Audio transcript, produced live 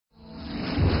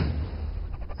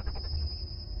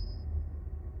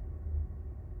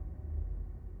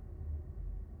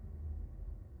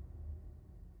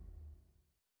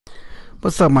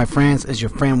What's up, my friends? It's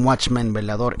your friend Watchman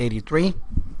Velador 83,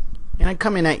 and I'm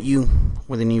coming at you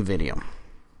with a new video.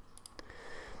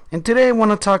 And today I want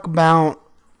to talk about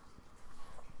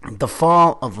the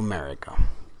fall of America.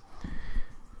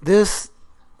 This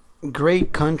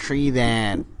great country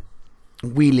that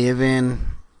we live in,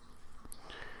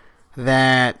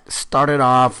 that started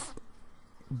off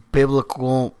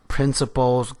biblical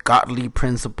principles, godly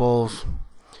principles,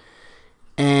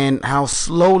 and how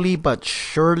slowly but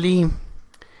surely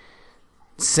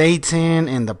Satan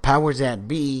and the powers that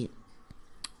be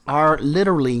are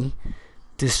literally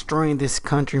destroying this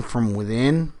country from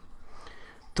within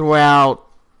throughout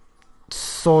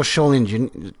social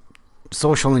engineering,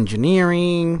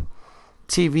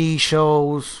 TV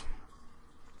shows,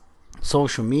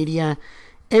 social media,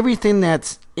 everything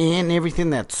that's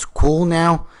cool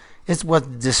now is what's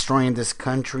destroying this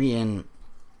country. And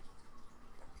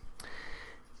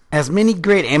as many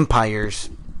great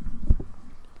empires,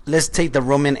 let's take the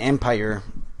Roman Empire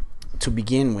to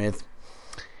begin with.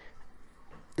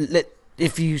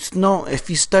 If you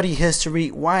study history,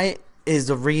 why is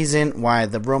the reason why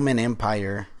the Roman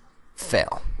Empire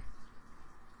fell?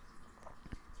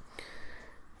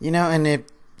 And if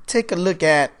take a look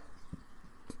at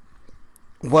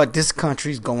what this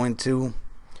country's going to,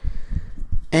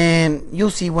 and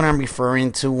you'll see what I'm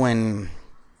referring to, and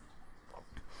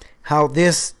how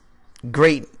this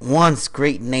once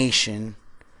great nation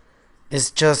is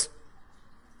just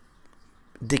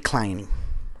declining.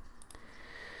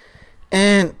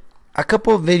 And a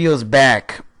couple of videos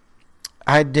back,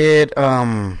 I did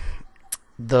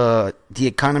the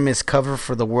Economist cover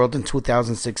for the world in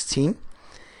 2016,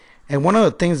 and one of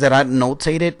the things that I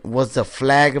notated was the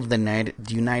flag of the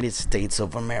United States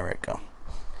of America.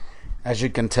 As you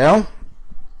can tell,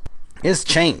 it's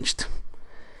changed.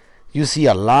 You see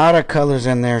a lot of colors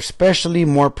in there, especially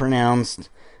more pronounced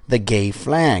the gay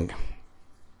flag.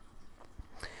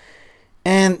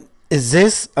 And is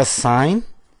this a sign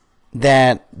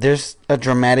that there's a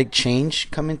dramatic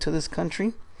change coming to this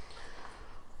country?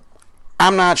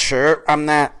 I'm not sure. I'm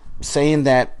not saying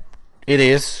that it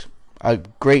is a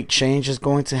great change is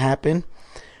going to happen.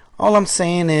 All I'm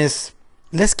saying is,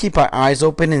 let's keep our eyes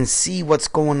open and see what's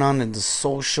going on in the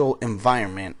social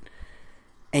environment.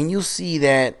 And you'll see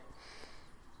that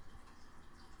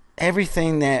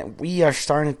everything that we are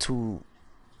starting to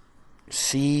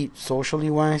see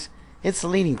socially wise, it's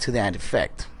leading to that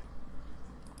effect.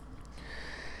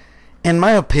 In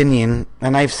my opinion,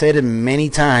 and I've said it many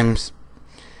times,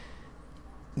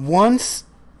 once,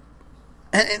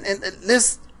 and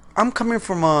this, I'm coming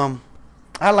from,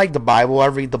 I like the Bible. I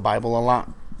read the Bible a lot.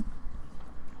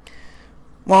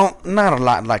 Well, not a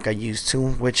lot like I used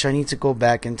to, which I need to go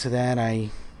back into that. I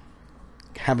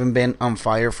haven't been on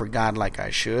fire for God like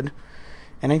I should,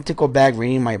 and I need to go back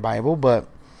reading my Bible. But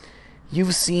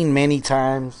you've seen many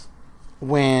times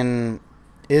when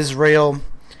Israel,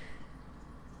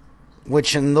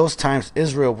 which in those times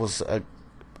Israel was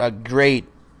a great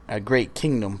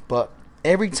kingdom, but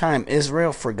every time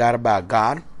Israel forgot about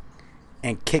God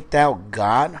and kicked out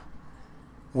God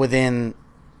within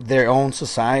their own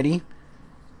society,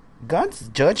 God's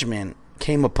judgment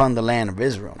came upon the land of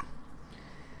Israel.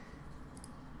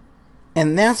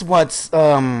 And that's what's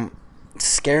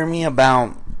scaring me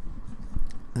about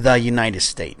the United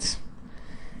States.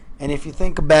 And if you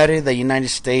think about it, the United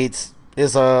States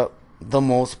is the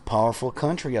most powerful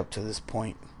country up to this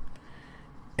point.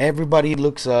 Everybody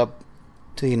looks up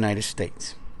to the United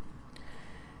States.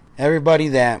 Everybody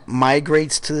that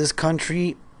migrates to this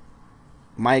country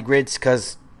migrates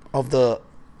because of the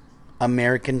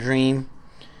American dream,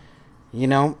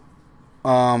 because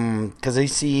they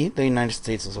see the United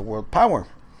States as a world power.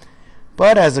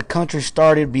 But as the country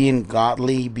started being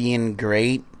godly, being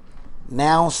great,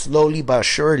 now slowly but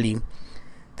surely,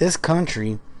 this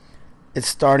country is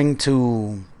starting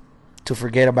to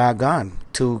forget about God,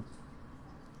 to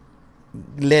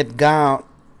let God,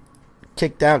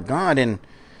 kicked out God. And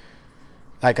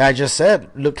like I just said,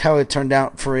 look how it turned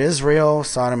out for Israel,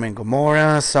 Sodom and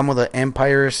Gomorrah, some of the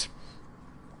empires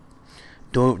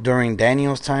during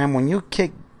Daniel's time. When you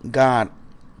kick God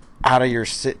out of your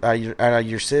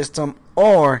system,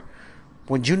 or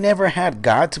when you never had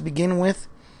God to begin with,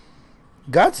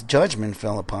 God's judgment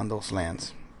fell upon those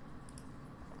lands.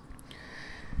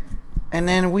 And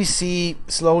then we see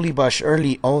slowly but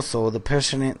surely also the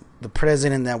president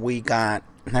that we got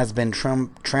has been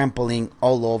trampling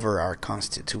all over our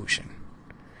Constitution,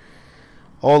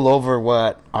 all over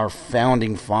what our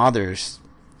founding fathers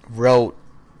wrote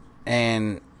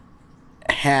and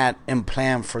had and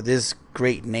planned for this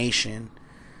great nation.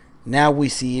 Now we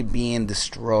see it being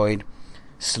destroyed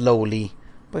slowly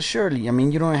But surely, I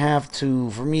mean, you don't have to,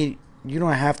 for me, you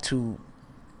don't have to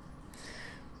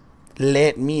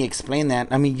let me explain that.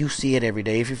 I mean, you see it every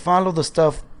day. If you follow the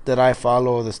stuff that I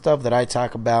follow, the stuff that I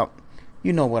talk about,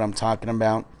 you know what I'm talking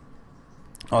about.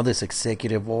 All this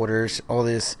executive orders, all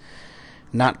this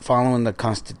not following the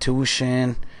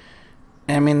Constitution.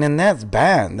 I mean, and that's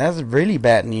bad. That's really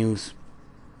bad news.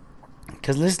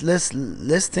 Because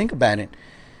let's think about it.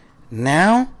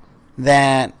 Now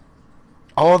that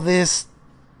all this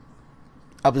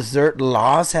absurd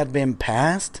laws have been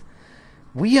passed,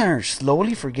 we are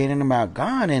slowly forgetting about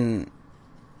God, and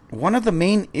one of the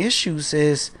main issues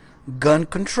is gun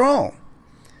control.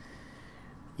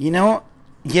 You know,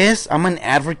 yes, I'm an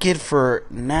advocate for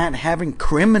not having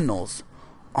criminals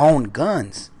own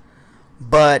guns,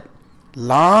 but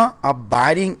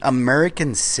law-abiding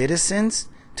American citizens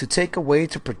to take away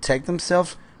to protect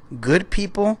themselves, good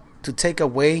people to take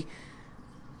away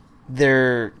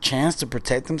their chance to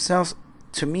protect themselves,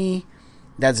 to me,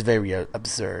 that's very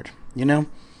absurd. You know,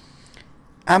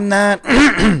 I'm not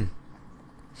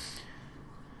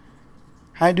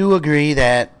I do agree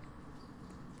that,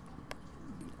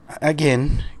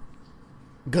 again,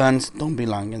 guns don't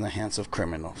belong in the hands of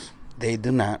criminals. They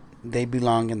do not. They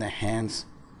belong in the hands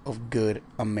of good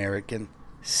American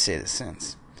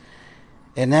citizens.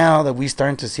 And now that we're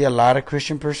starting to see a lot of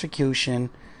Christian persecution,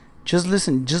 just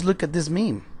look at this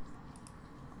meme.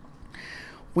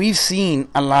 We've seen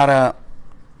a lot of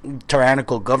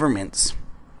tyrannical governments,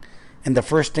 and the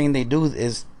first thing they do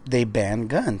is they ban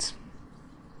guns.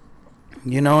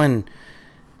 You know, and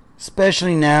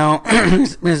especially now,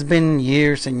 it's been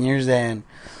years and years, and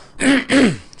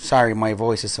sorry, my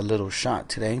voice is a little shot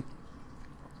today,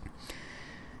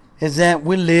 is that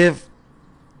we live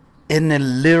in a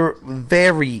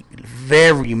very,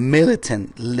 very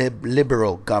militant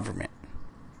liberal government.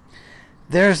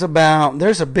 There's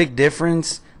a big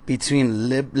difference between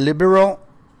liberal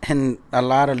and a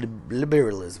lot of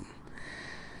liberalism.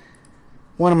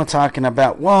 What am I talking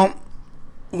about? Well,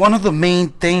 one of the main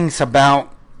things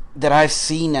about that I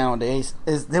see nowadays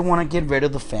is they want to get rid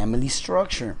of the family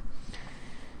structure,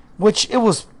 which it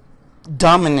was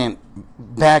dominant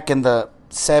back in the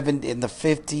 70s, in the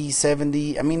 50s,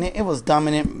 70s. I mean, it was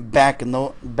dominant back in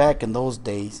those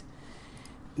days.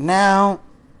 Now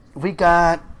we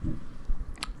got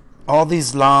all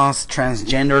these laws,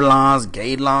 transgender laws,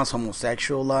 gay laws,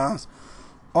 homosexual laws,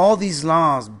 all these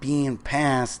laws being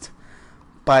passed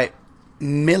by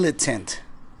militant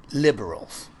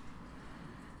liberals.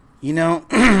 You know,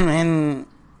 and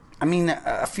I mean,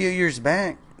 a few years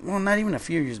back, well, not even a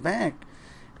few years back,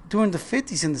 during the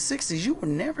 50s and the 60s, you would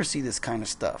never see this kind of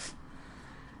stuff.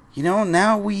 You know,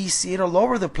 now we see it all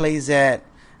over the place that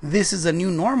this is a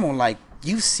new normal. Like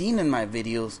you've seen in my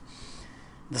videos,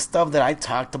 the stuff that I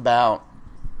talked about,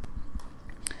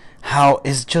 how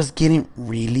it's just getting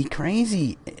really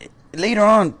crazy. Later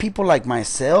on, people like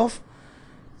myself,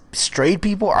 straight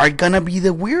people, are gonna be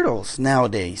the weirdos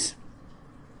nowadays.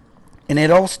 And it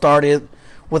all started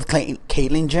with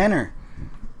Caitlyn Jenner,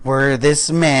 where this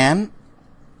man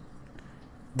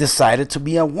decided to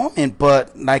be a woman.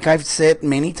 But like I've said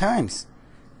many times,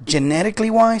 genetically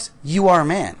wise, you are a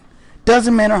man.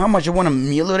 Doesn't matter how much you want to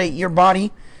mutilate your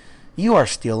body, you are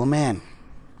still a man.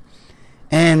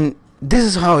 And this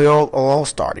is how it all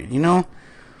started, you know.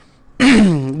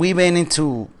 We've been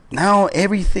into now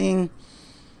everything.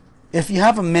 If you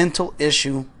have a mental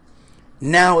issue,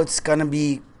 now it's gonna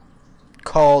be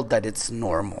called that it's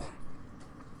normal.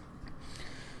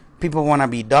 People want to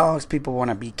be dogs, people want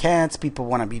to be cats, people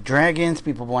want to be dragons,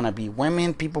 people want to be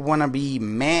women, people want to be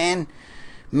men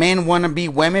want to be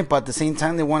women, but at the same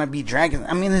time they want to be dragons.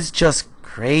 I mean, it's just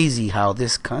crazy how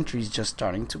this country is just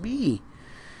starting to be,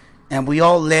 and we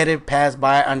all let it pass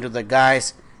by under the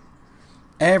guise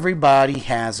everybody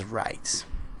has rights.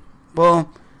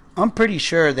 Well, I'm pretty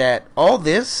sure that all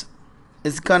this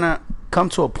is gonna come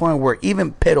to a point where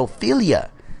even pedophilia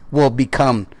will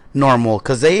become normal,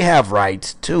 because they have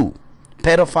rights too.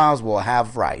 Pedophiles will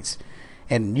have rights,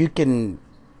 and you can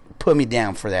put me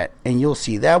down for that, and you'll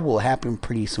see that will happen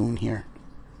pretty soon here.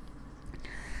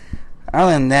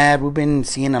 Other than that, we've been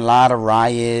seeing a lot of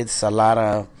riots,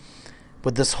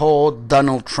 with this whole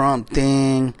Donald Trump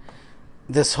thing,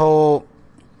 this whole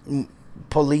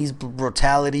police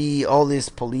brutality, all these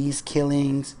police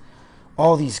killings,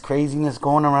 all these craziness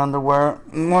going around the world.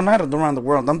 Well, not around the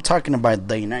world, I'm talking about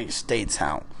the United States.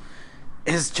 How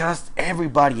it's just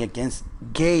everybody against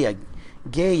gay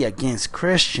against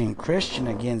Christian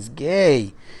against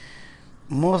gay,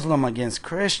 Muslim against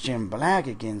Christian, black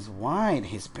against white,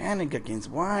 Hispanic against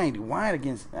white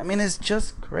against, I mean, it's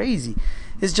just crazy.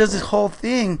 It's just this whole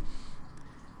thing.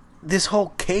 this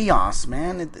whole chaos,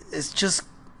 man, it's just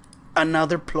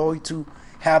another ploy to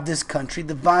have this country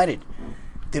divided.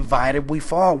 Divided we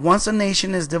fall. Once a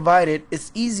nation is divided,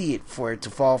 it's easy for it to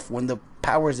fall. When the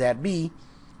powers that be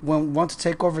want to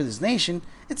take over this nation,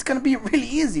 it's going to be really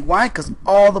easy. Why? Because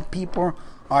all the people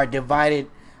are divided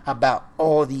about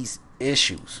all these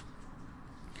issues.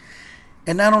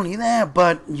 And not only that,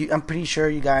 but I'm pretty sure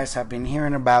you guys have been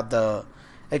hearing about the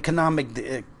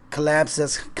economic collapse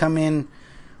that's coming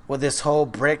with this whole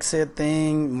Brexit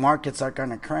thing. Markets are going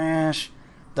to crash.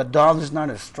 The dollar's not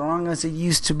as strong as it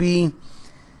used to be.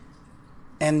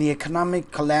 And the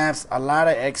economic collapse, a lot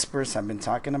of experts have been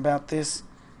talking about this.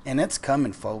 And it's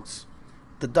coming, folks.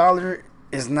 The dollar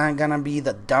is not going to be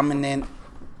the dominant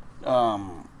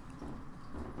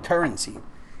currency.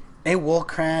 It will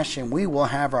crash, and we will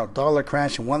have our dollar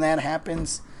crash. And when that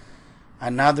happens,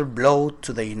 another blow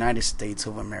to the United States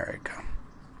of America.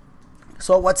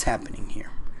 So what's happening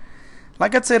here?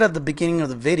 Like I said at the beginning of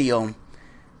the video,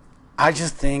 I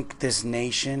just think this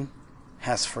nation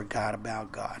has forgot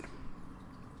about God.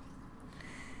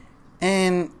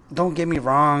 And don't get me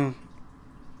wrong,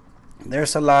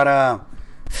 there's a lot of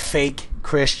fake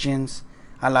Christians,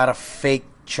 a lot of fake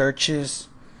churches,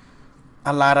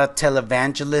 a lot of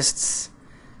televangelists,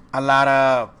 a lot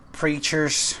of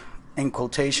preachers, in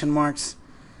quotation marks,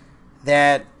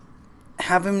 that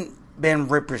haven't been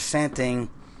representing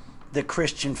the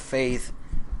Christian faith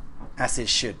as it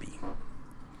should be.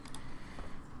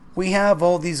 We have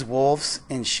all these wolves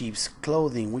in sheep's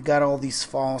clothing. We got all these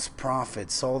false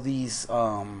prophets, all these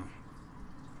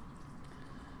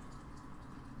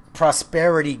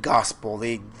prosperity gospel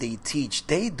they teach.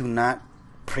 They do not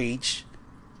preach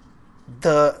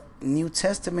the New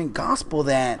Testament gospel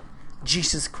that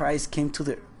Jesus Christ came to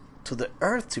the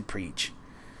earth to preach.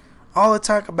 All they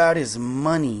talk about is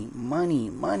money, money,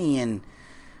 money. And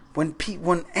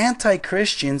when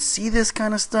anti-Christians see this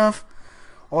kind of stuff,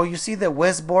 or you see the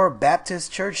Westboro Baptist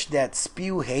Church that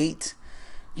spew hate,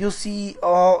 you see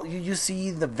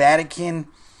the Vatican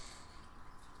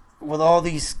with all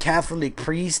these Catholic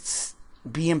priests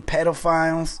being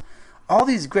pedophiles. All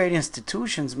these great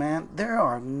institutions, man, they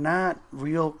are not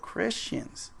real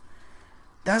Christians.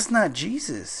 That's not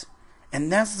Jesus.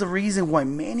 And that's the reason why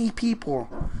many people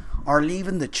are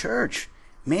leaving the church.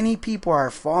 Many people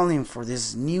are falling for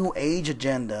this new age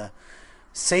agenda,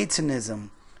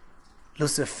 Satanism,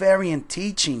 Luciferian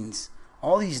teachings,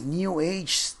 all these new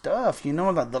age stuff,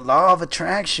 like the law of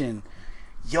attraction,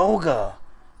 yoga,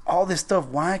 all this stuff.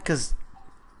 Why? Because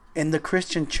in the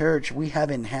Christian church, we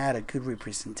haven't had a good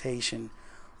representation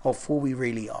of who we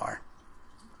really are.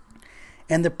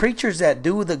 And the preachers that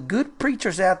do, the good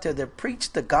preachers out there that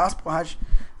preach the gospel,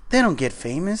 they don't get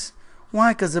famous.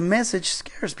 Why? Because the message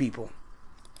scares people.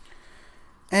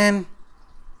 And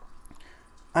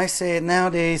I say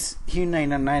nowadays, here in the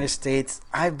United States,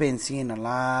 I've been seeing a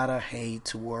lot of hate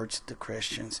towards the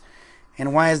Christians.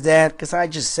 And why is that? Because I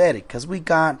just said it. Because we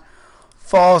got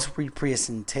false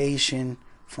representation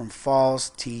from false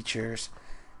teachers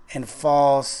and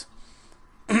false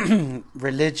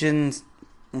religions.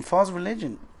 And false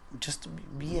religion, just to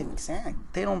be exact.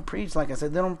 They don't preach, like I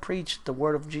said, they don't preach the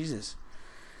word of Jesus.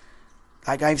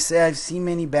 Like I've said, I've seen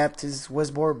many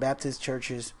Westboro Baptist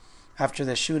churches after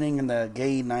the shooting in the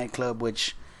gay nightclub,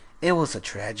 which it was a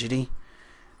tragedy.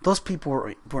 Those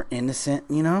people were innocent,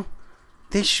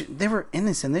 They were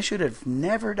innocent. They should have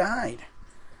never died.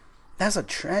 That's a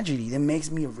tragedy. That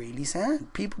makes me really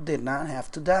sad. People did not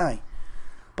have to die.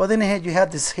 But then ahead, you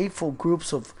had these hateful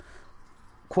groups of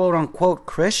quote-unquote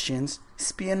Christians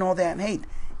spewing all that hate.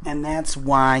 And that's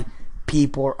why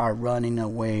people are running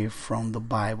away from the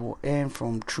Bible and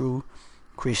from true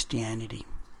Christianity.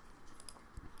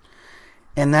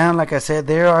 And now, like I said,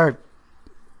 they are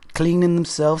clinging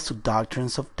themselves to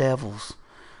doctrines of devils.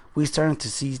 We're starting to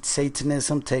see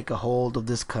Satanism take a hold of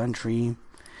this country.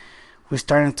 We're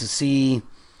starting to see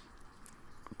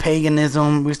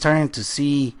paganism. We're starting to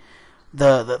see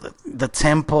the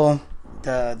temple.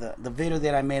 The video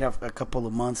that I made a couple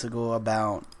of months ago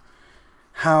about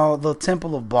how the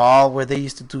temple of Baal, where they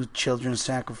used to do children's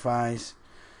sacrifice,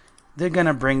 they're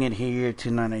gonna bring it here to the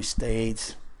United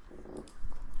States.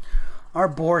 Our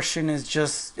abortion is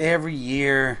just every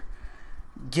year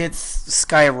gets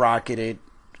skyrocketed.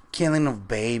 Killing of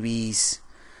babies.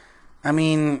 I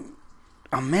mean,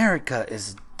 America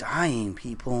is dying,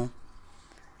 people.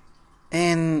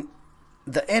 And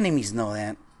the enemies know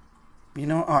that.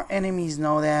 Our enemies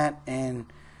know that. And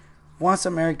once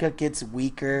America gets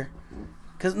weaker,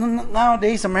 because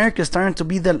nowadays America is starting to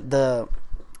be the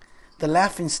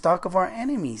laughing stock of our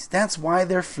enemies. That's why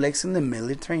they're flexing the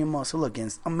military muscle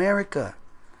against America.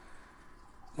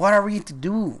 What are we to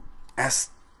do as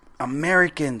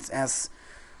Americans, as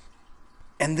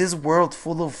in this world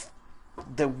full of,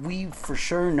 that we for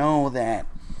sure know that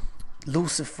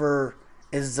Lucifer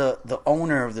is the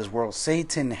owner of this world.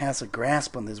 Satan has a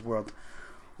grasp on this world.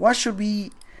 What should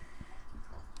we,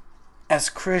 as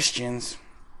Christians,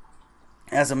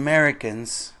 as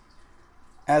Americans,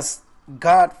 as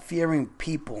God-fearing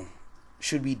people,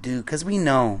 should we do? Because we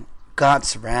know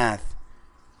God's wrath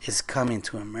is coming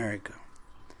to America.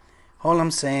 All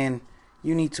I'm saying,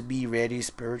 you need to be ready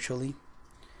spiritually.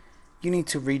 You need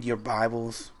to read your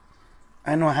Bibles.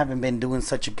 I know I haven't been doing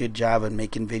such a good job at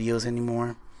making videos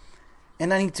anymore.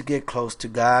 And I need to get close to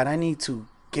God. I need to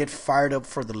get fired up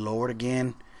for the Lord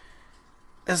again.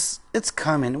 It's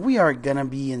coming. We are going to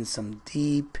be in some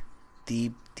deep,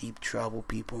 deep, deep trouble,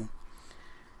 people.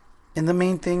 And the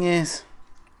main thing is,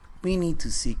 we need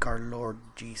to seek our Lord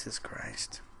Jesus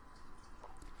Christ.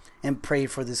 And pray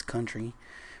for this country.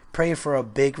 Pray for a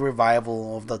big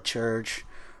revival of the church.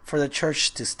 For the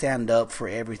church to stand up for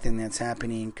everything that's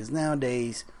happening. Because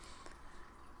nowadays,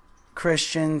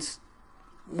 Christians,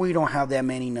 we don't have that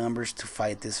many numbers to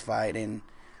fight this fight. And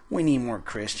we need more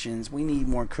Christians. We need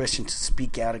more Christians to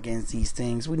speak out against these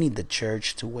things. We need the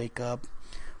church to wake up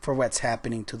for what's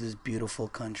happening to this beautiful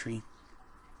country.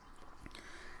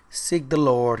 Seek the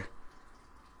Lord.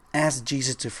 Ask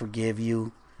Jesus to forgive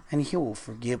you. And He will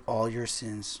forgive all your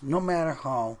sins. No matter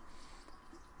how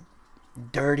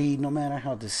dirty, no matter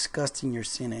how disgusting your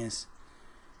sin is.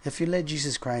 If you let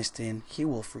Jesus Christ in, He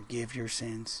will forgive your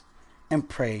sins. And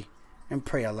pray. And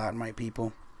pray a lot, my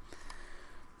people.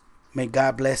 May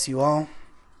God bless you all.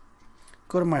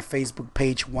 Go to my Facebook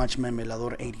page, Watchman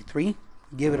Velador 83.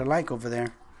 Give it a like over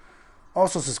there.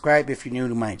 Also subscribe if you're new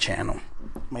to my channel.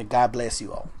 May God bless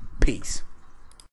you all. Peace.